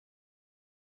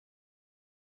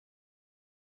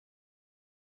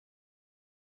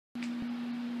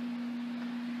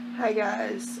Hi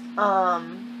guys,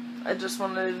 I just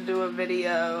wanted to do a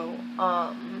video,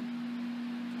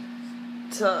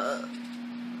 to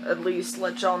at least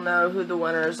let y'all know who the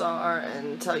winners are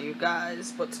and tell you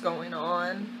guys what's going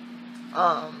on.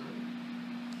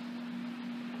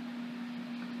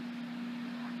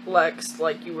 Lex,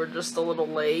 like, you were just a little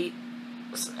late,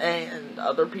 and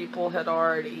other people had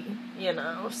already,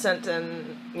 sent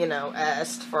in,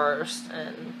 asked first,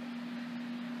 and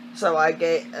so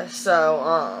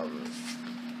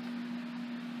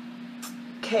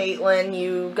Caitlin,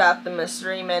 you got the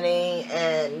mystery mini,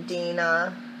 and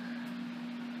Dina,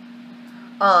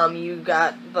 you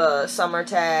got the summer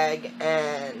tag,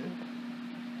 and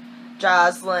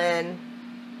Jocelyn,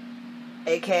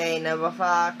 aka Nova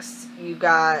Fox, you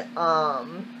got,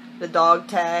 the dog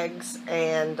tags,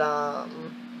 and,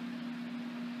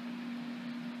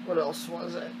 what else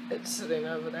was it? It's sitting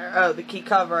over there. Oh, the key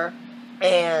cover,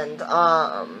 and,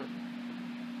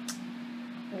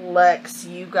 Lex,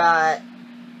 you got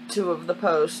 2 of the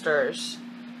posters,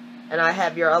 and I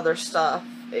have your other stuff.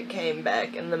 It came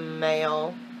back in the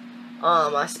mail.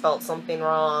 I spelt something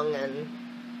wrong, and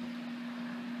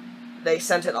they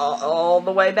sent it all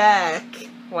the way back.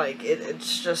 Like,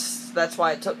 it's just, that's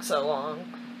why it took so long.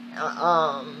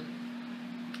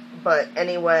 But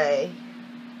anyway,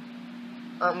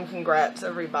 congrats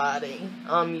everybody.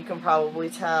 You can probably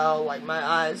tell, like, my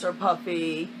eyes are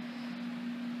puffy.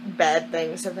 Bad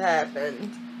things have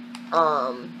happened.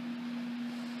 I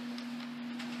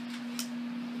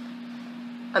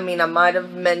mean, I might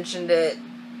have mentioned it,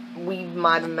 we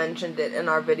might have mentioned it in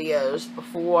our videos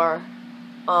before.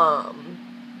 My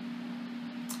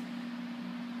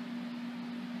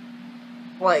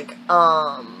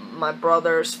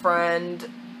brother's friend,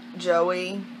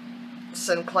 Joey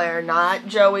Sinclair, not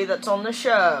Joey that's on the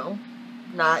show,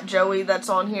 not Joey that's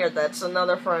on here, that's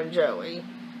another friend, Joey.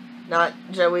 Not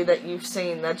Joey that you've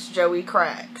seen, that's Joey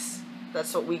Cracks.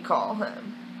 That's what we call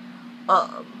him.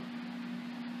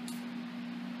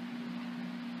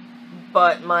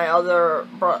 But my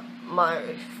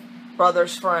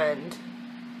brother's friend,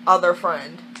 other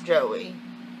friend, Joey,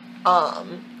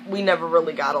 we never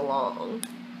really got along.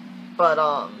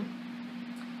 But,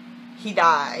 he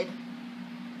died.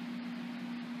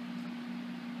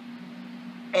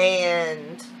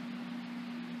 And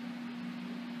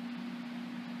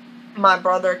my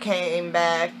brother came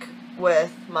back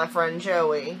with my friend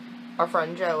Joey, our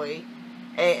friend Joey,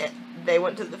 and they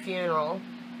went to the funeral.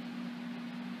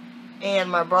 And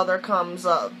my brother comes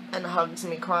up and hugs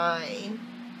me crying.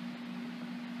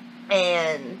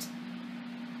 And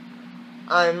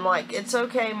I'm like, it's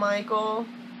okay, Michael.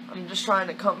 I'm just trying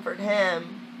to comfort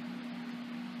him.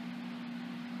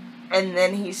 And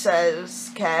then he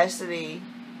says, Cassidy,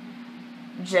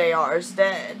 JR's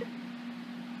dead.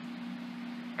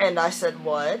 And I said,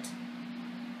 what?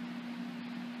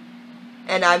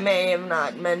 And I may have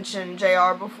not mentioned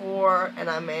JR before, and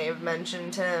I may have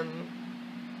mentioned him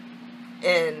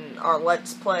in our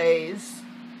Let's Plays.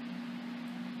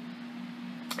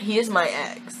 He is my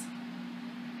ex.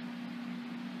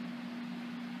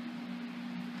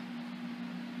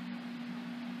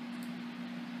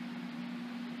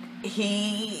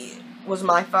 He was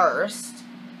my first.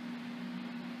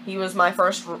 He was my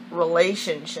first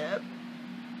relationship.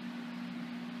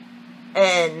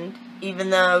 And even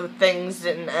though things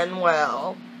didn't end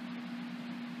well,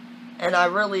 and I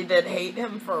really did hate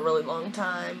him for a really long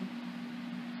time,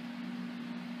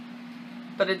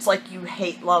 but it's like you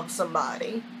love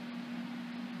somebody.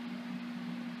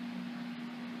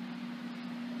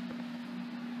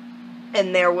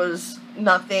 And there was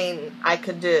nothing I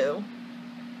could do.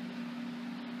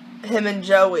 Him and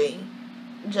Joey,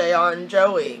 JR and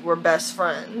Joey, were best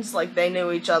friends. Like, they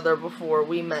knew each other before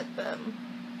we met them.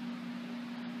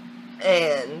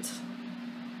 And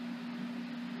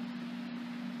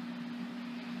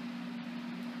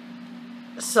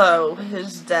so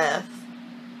his death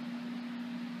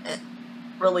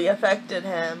really affected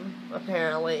him,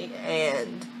 apparently,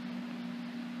 and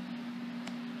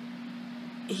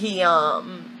he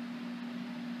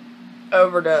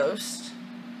overdosed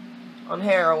on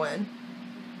heroin.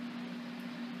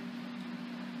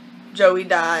 Joey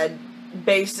died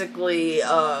basically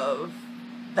of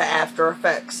the after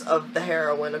effects of the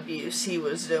heroin abuse he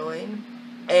was doing.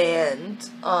 And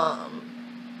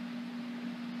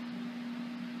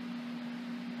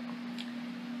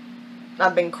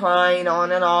I've been crying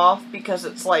on and off because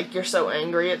it's like you're so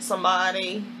angry at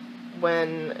somebody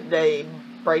when they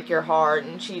break your heart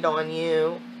and cheat on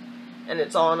you, and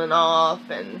it's on and off,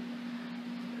 and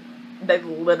they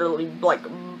literally, like,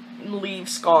 leave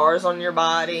scars on your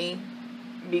body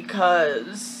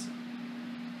because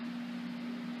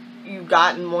you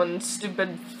got in one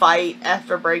stupid fight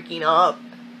after breaking up.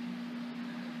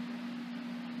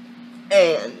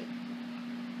 And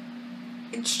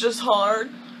it's just hard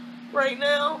right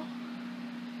now.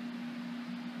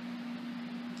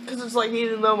 Because it's like,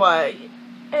 even though I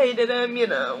hated him, you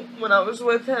know, when I was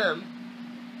with him,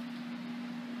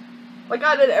 like,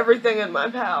 I did everything in my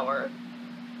power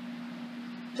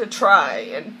to try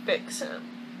and fix him.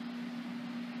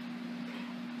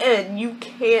 And you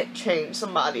can't change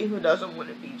somebody who doesn't want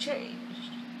to be changed.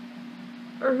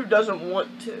 Or who doesn't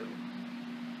want to.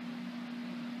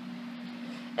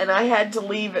 And I had to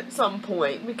leave at some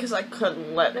point because I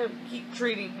couldn't let him keep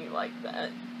treating me like that.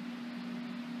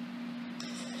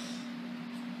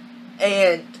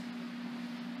 And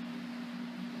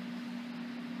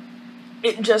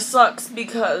it just sucks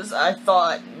because I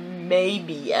thought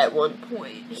maybe at one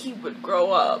point he would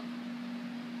grow up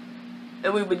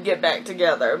and we would get back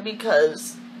together,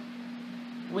 because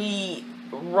we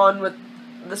run with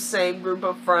the same group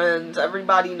of friends.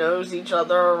 Everybody knows each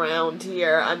other around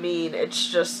here. I mean, it's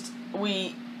just,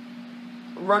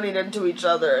 running into each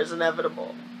other is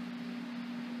inevitable.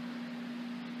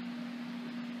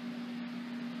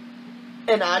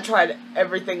 And I tried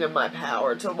everything in my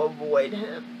power to avoid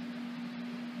him,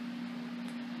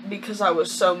 because I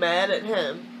was so mad at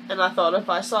him, and I thought if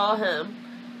I saw him,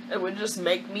 it would just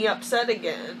make me upset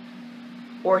again.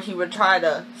 Or he would try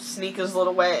to sneak his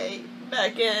little way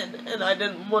back in, and I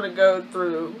didn't want to go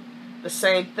through the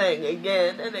same thing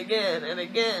again and again and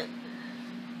again.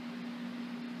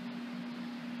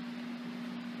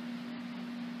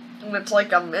 And it's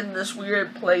like I'm in this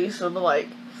weird place of, like,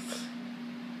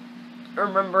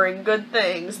 remembering good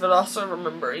things, but also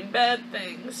remembering bad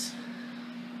things.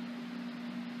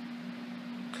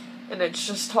 And it's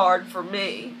just hard for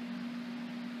me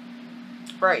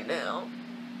right now.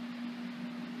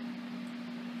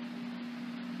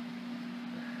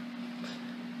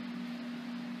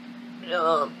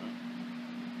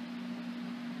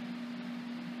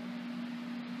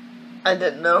 I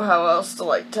didn't know how else to,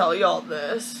 like, tell y'all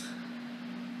this.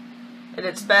 And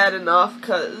it's bad enough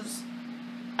because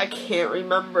I can't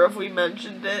remember if we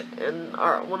mentioned it in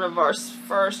one of our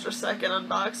first or second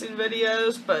unboxing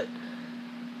videos, but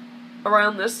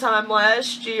around this time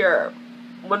last year,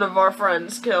 one of our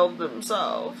friends killed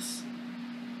themselves.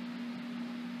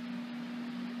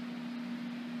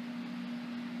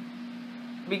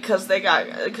 Because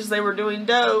they were doing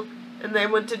dope, and they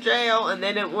went to jail, and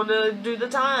they didn't want to do the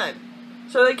time.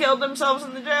 So they killed themselves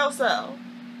in the jail cell.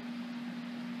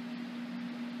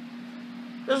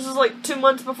 This was like 2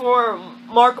 months before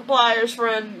Markiplier's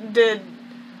friend did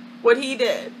what he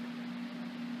did.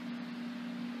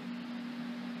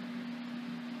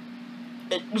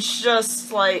 It's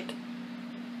just like,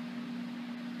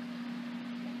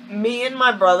 me and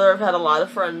my brother have had a lot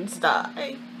of friends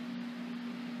die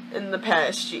in the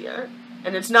past year.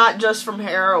 And it's not just from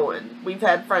heroin. We've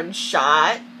had friends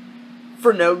shot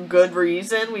for no good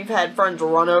reason. We've had friends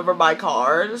run over by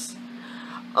cars.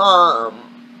 A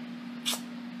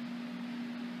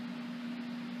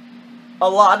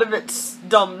lot of it's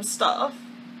dumb stuff.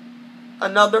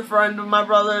 Another friend of my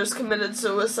brother's committed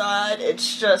suicide.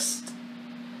 It's just,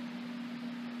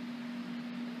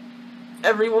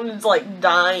 everyone is, like,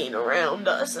 dying around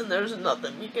us, and there's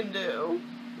nothing we can do.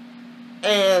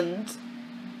 And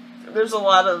there's a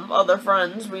lot of other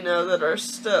friends we know that are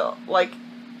still, like,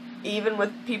 even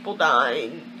with people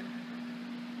dying,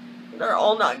 they're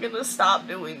all not gonna stop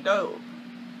doing dope.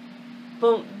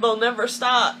 They'll never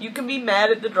stop. You can be mad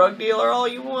at the drug dealer all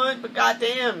you want, but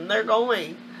goddamn, they're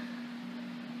going.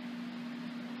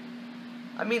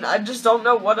 I mean, I just don't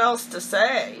know what else to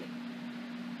say.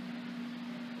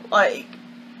 Like,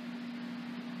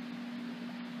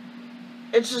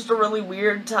 it's just a really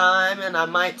weird time, and I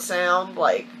might sound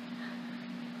like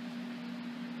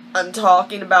I'm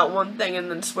talking about one thing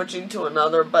and then switching to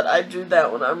another, but I do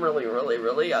that when I'm really, really,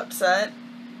 really upset.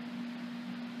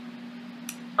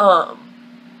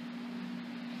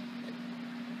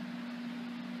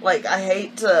 Like, I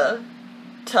hate to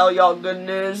tell y'all good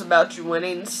news about you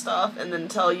winning stuff and then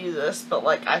tell you this, but,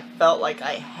 like, I felt like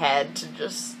I had to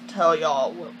just tell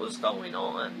y'all what was going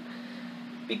on,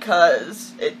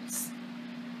 because it's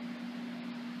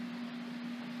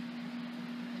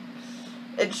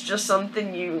just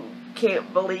something you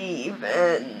can't believe.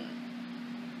 And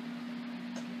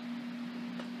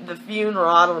the funeral,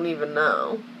 I don't even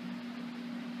know.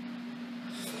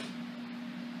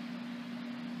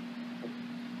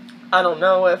 I don't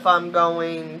know if I'm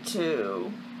going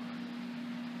to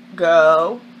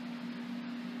go.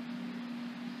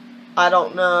 I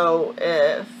don't know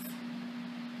if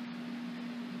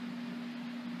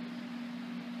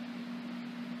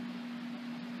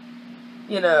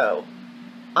you know,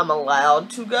 I'm allowed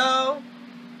to go,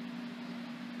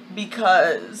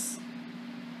 because,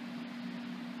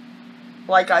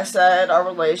 like I said, our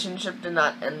relationship did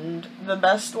not end the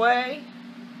best way.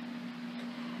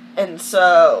 And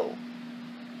so,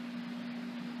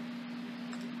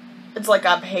 it's like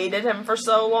I've hated him for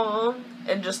so long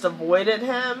and just avoided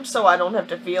him so I don't have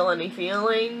to feel any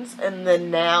feelings. And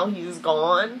then now he's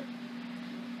gone.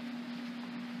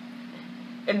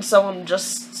 And so I'm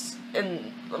just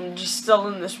still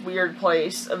in this weird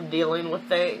place of dealing with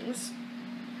things.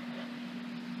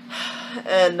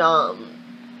 And,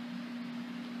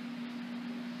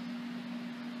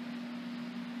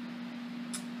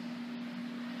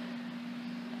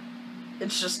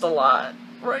 it's just a lot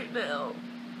right now.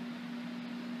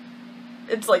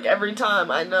 It's like every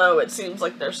time I know, it seems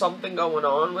like there's something going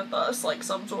on with us, like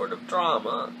some sort of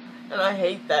drama. And I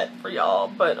hate that for y'all,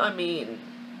 but I mean,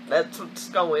 that's what's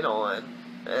going on.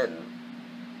 And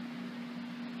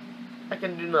I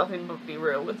can do nothing but be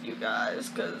real with you guys,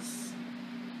 because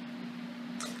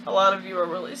a lot of you are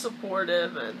really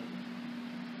supportive, and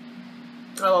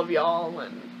I love y'all,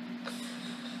 and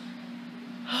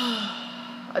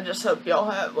I just hope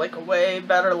y'all have, like, a way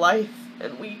better life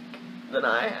and week than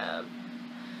I have.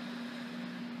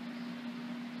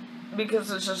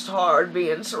 Because it's just hard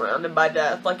being surrounded by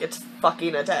death like it's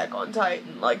fucking Attack on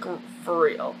Titan. Like, for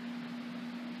real.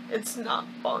 It's not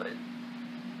fun.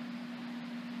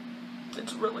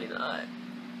 It's really not.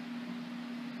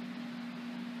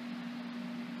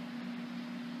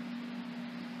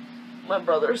 My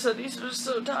brother said he's just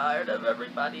so tired of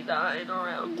everybody dying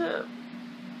around him.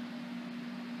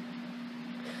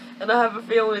 And I have a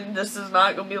feeling this is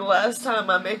not going to be the last time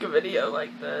I make a video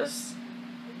like this.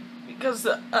 Because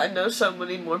I know so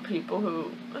many more people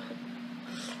who...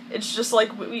 It's just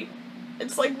like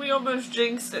it's like we almost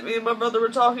jinxed it. Me and my brother were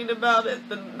talking about it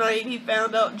the night he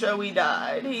found out Joey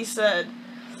died. He said,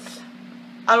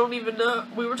 I don't even know.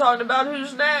 We were talking about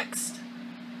who's next.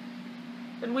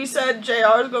 And we said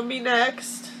JR's going to be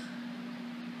next.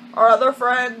 Our other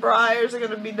friend, Briar's, are going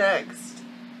to be next.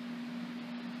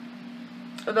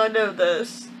 And I know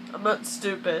this. I'm not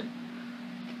stupid.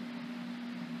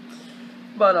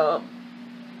 But,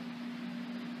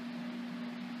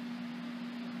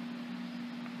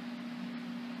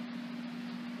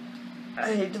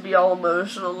 I hate to be all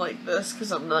emotional like this,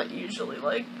 because I'm not usually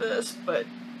like this, but,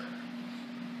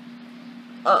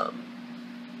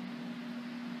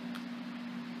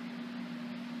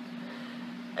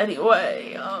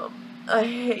 anyway, I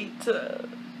hate to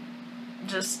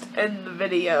just end the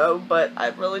video, but I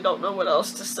really don't know what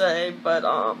else to say, but,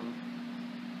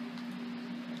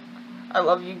 I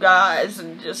love you guys,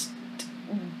 and just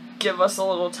give us a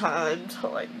little time to,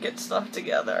 like, get stuff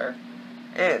together.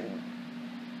 And,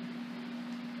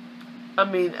 I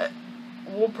mean,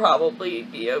 we'll probably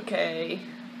be okay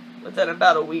within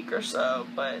about a week or so,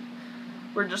 but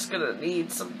we're just gonna need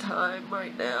some time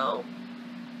right now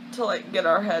to, like, get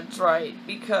our heads right,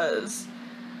 because,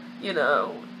 you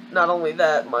know, not only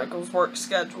that, Michael's work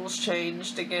schedule's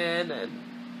changed again, and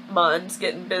mine's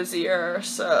getting busier,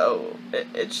 so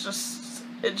it's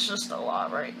just a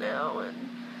lot right now, and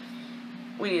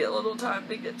we need a little time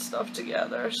to get stuff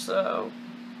together. So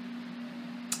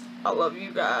I love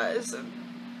you guys, and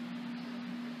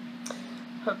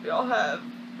hope y'all have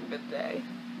a good day.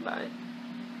 Bye.